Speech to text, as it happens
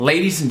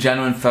Ladies and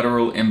gentlemen,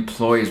 federal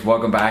employees,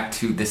 welcome back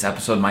to this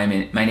episode. My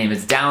name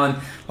is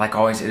Dallin. Like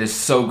always, it is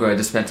so good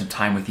to spend some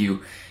time with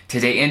you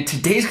today. And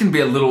today's going to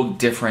be a little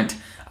different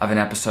of an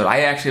episode.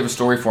 I actually have a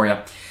story for you.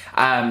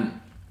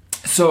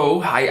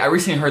 So I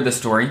recently heard this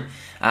story.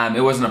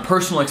 It wasn't a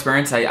personal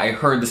experience. I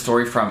heard the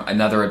story from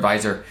another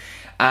advisor.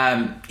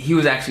 He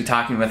was actually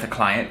talking with a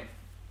client.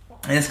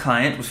 And this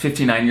client was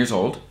 59 years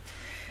old.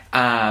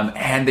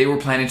 And they were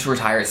planning to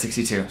retire at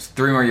 62. So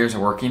 3 more years of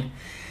working.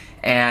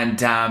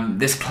 And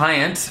this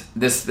client,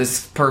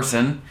 this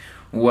person,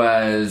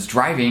 was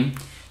driving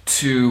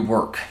to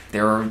work. They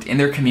were in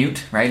their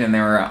commute, right? And they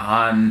were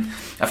on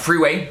a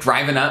freeway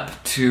driving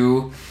up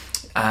to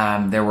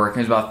their work. It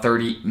was about a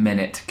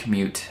 30-minute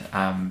commute,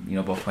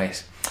 both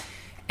ways.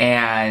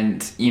 And,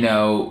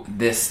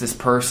 this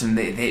person,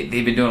 they've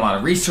been doing a lot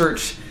of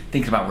research,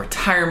 thinking about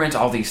retirement,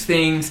 all these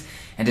things,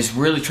 and just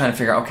really trying to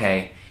figure out,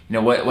 okay,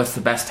 what's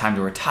the best time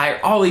to retire?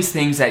 All these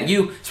things that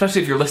you,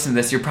 especially if you're listening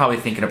to this, you're probably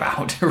thinking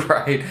about,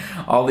 right?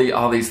 All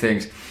these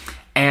things.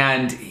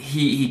 And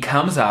he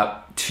comes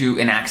up to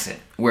an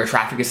accident where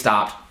traffic is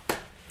stopped.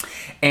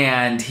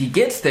 And he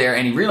gets there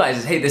and he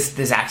realizes, hey,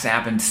 this accident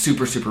happened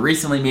super, super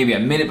recently, maybe a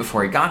minute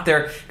before he got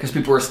there, because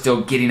people were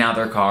still getting out of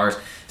their cars,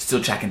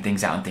 still checking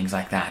things out and things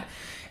like that.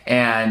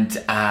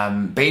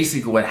 And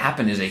basically what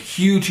happened is a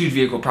huge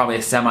vehicle, probably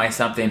a semi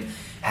something,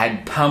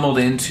 had pummeled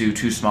into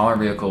 2 smaller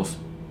vehicles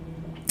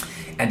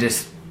and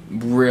just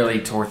really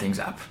tore things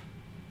up,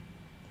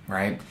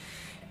 right?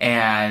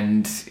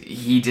 And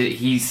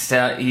he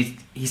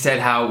said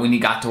how when he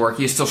got to work,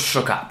 he was still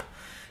shook up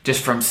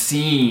just from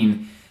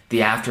seeing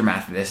the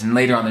aftermath of this. And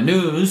later on the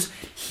news,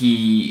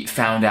 he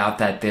found out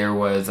that there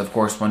was, of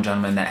course, one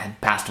gentleman that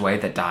had passed away,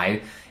 that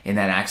died in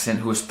that accident,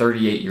 who was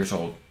 38 years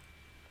old,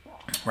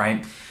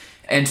 right?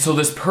 And so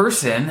this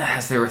person,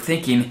 as they were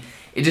thinking,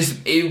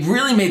 it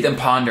really made them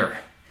ponder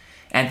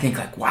and think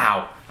like,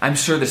 wow, I'm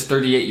sure this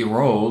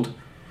 38-year-old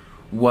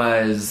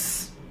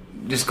was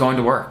just going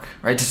to work,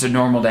 right? Just a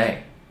normal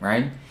day,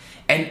 right?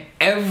 And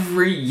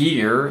every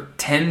year,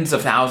 tens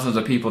of thousands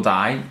of people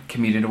die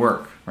commuting to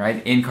work,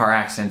 right? In car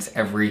accidents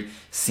every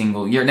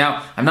single year.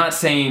 Now, I'm not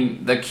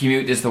saying the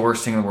commute is the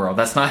worst thing in the world.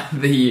 That's not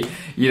the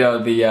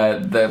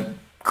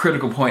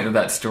critical point of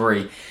that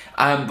story.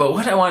 But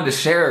what I wanted to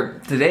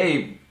share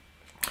today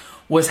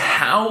was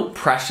how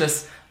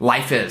precious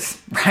life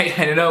is, right?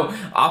 I know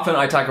often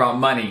I talk about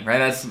money, right?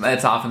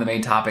 That's often the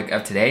main topic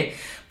of today.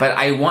 But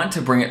I want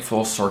to bring it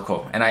full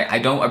circle, and I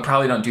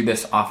probably don't do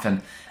this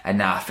often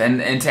enough.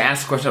 And to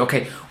ask the question,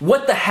 okay,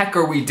 what the heck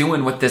are we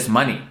doing with this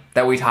money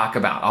that we talk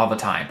about all the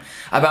time?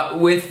 About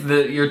with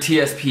your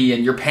TSP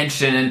and your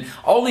pension and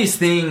all these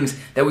things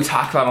that we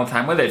talk about all the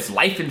time, whether it's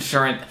life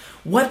insurance,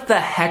 what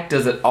the heck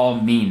does it all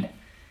mean?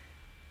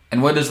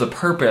 And what is the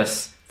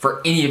purpose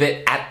for any of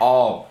it at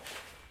all,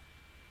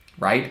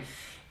 right?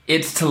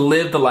 It's to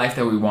live the life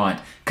that we want.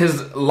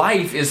 Because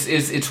life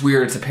it's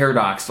weird, it's a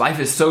paradox. Life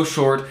is so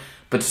short,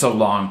 but so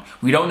long.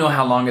 We don't know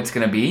how long it's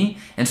going to be,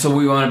 and so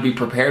we want to be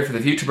prepared for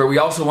the future, but we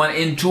also want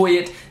to enjoy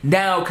it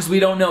now because we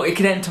don't know. It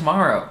could end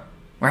tomorrow,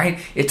 right?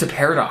 It's a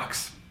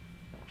paradox,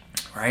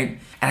 right?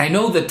 And I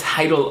know the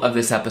title of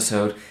this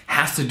episode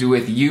has to do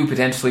with you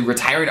potentially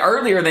retiring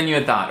earlier than you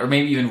had thought, or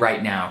maybe even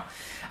right now.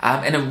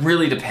 And it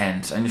really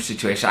depends on your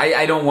situation.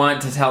 I don't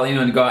want to tell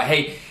anyone to go,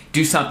 hey,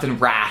 do something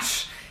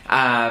rash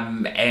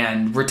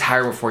and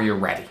retire before you're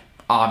ready,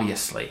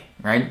 obviously,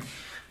 right?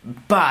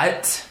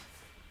 But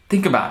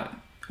think about it.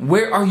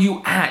 Where are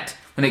you at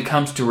when it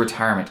comes to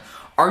retirement?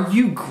 Are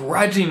you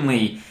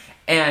grudgingly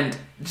and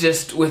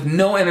just with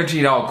no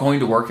energy at all going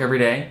to work every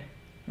day,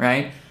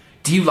 right?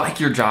 Do you like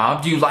your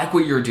job? Do you like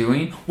what you're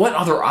doing? What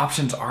other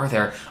options are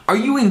there? Are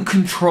you in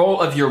control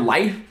of your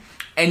life?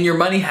 And your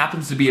money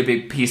happens to be a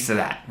big piece of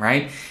that,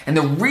 right? And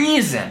the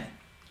reason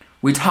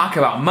we talk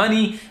about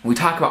money, and we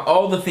talk about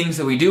all the things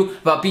that we do,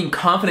 about being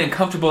confident and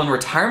comfortable in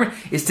retirement,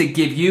 is to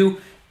give you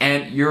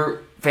and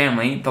your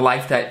family the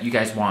life that you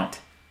guys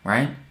want,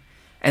 right?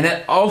 And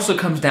that also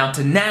comes down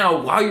to now,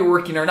 while you're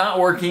working or not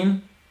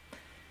working,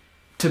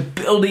 to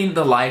building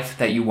the life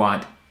that you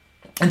want.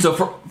 And so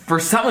for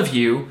some of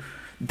you,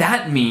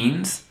 that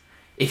means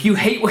if you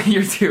hate what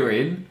you're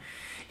doing,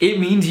 it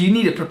means you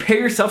need to prepare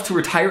yourself to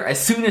retire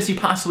as soon as you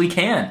possibly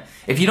can.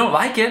 If you don't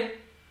like it,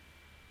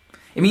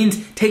 it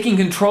means taking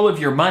control of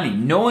your money,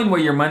 knowing where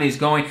your money is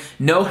going,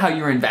 know how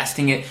you're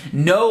investing it,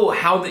 know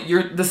how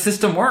the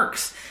system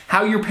works,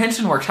 how your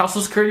pension works, how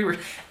Social Security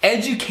works,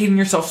 educating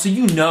yourself so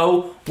you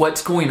know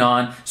what's going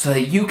on so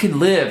that you can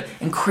live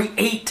and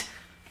create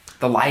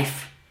the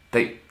life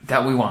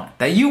that we want,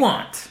 that you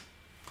want,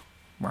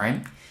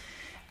 right?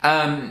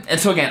 And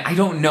so again, I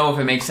don't know if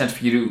it makes sense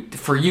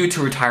for you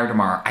to retire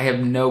tomorrow. I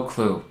have no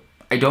clue.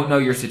 I don't know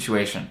your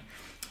situation,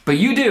 but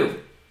you do,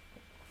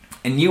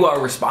 and you are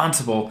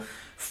responsible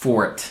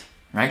for it,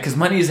 right? Because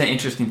money is an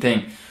interesting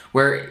thing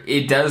where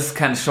it does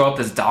kind of show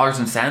up as dollars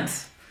and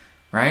cents,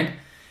 right?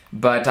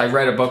 But I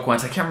read a book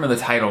once, I can't remember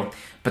the title,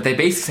 but they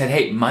basically said,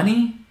 hey,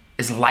 money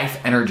is life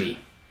energy.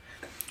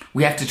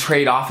 We have to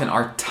trade often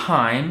our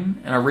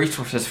time and our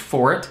resources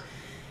for it.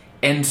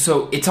 And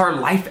so it's our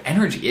life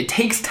energy. It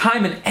takes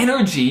time and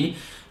energy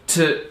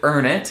to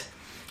earn it.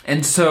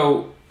 And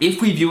so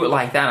if we view it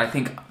like that, I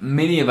think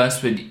many of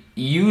us would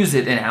use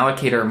it and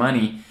allocate our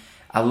money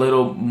a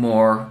little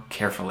more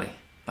carefully.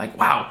 Like,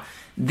 wow,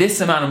 this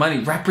amount of money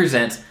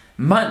represents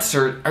months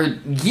or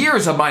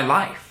years of my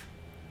life.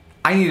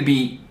 I need to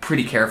be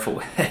pretty careful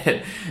with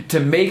it to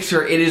make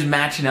sure it is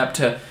matching up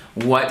to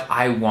what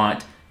I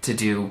want to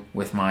do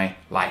with my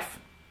life.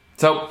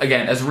 So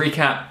again, as a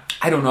recap,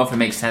 I don't know if it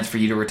makes sense for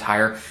you to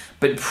retire,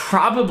 but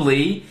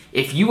probably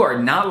if you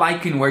are not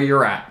liking where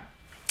you're at,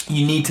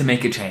 you need to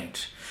make a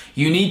change.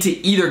 You need to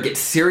either get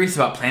serious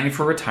about planning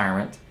for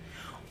retirement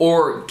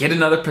or get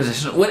another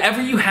position,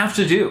 whatever you have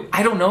to do.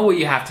 I don't know what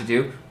you have to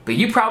do, but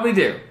you probably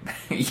do.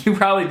 You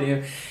probably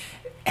do.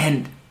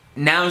 And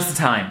now's the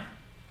time.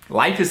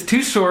 Life is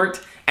too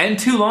short and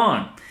too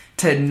long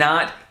to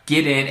not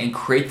get in and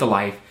create the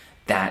life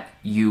that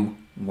you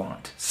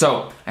want.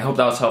 So I hope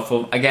that was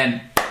helpful.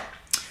 Again,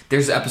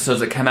 there's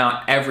episodes that come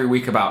out every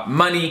week about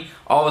money,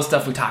 all the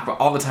stuff we talk about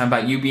all the time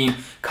about you being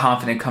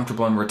confident,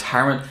 comfortable in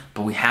retirement,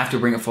 but we have to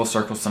bring it full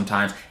circle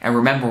sometimes and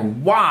remember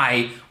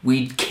why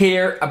we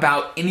care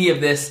about any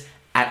of this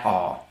at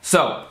all.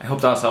 So I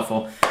hope that was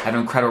helpful. Have an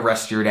incredible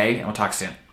rest of your day, and we'll talk soon.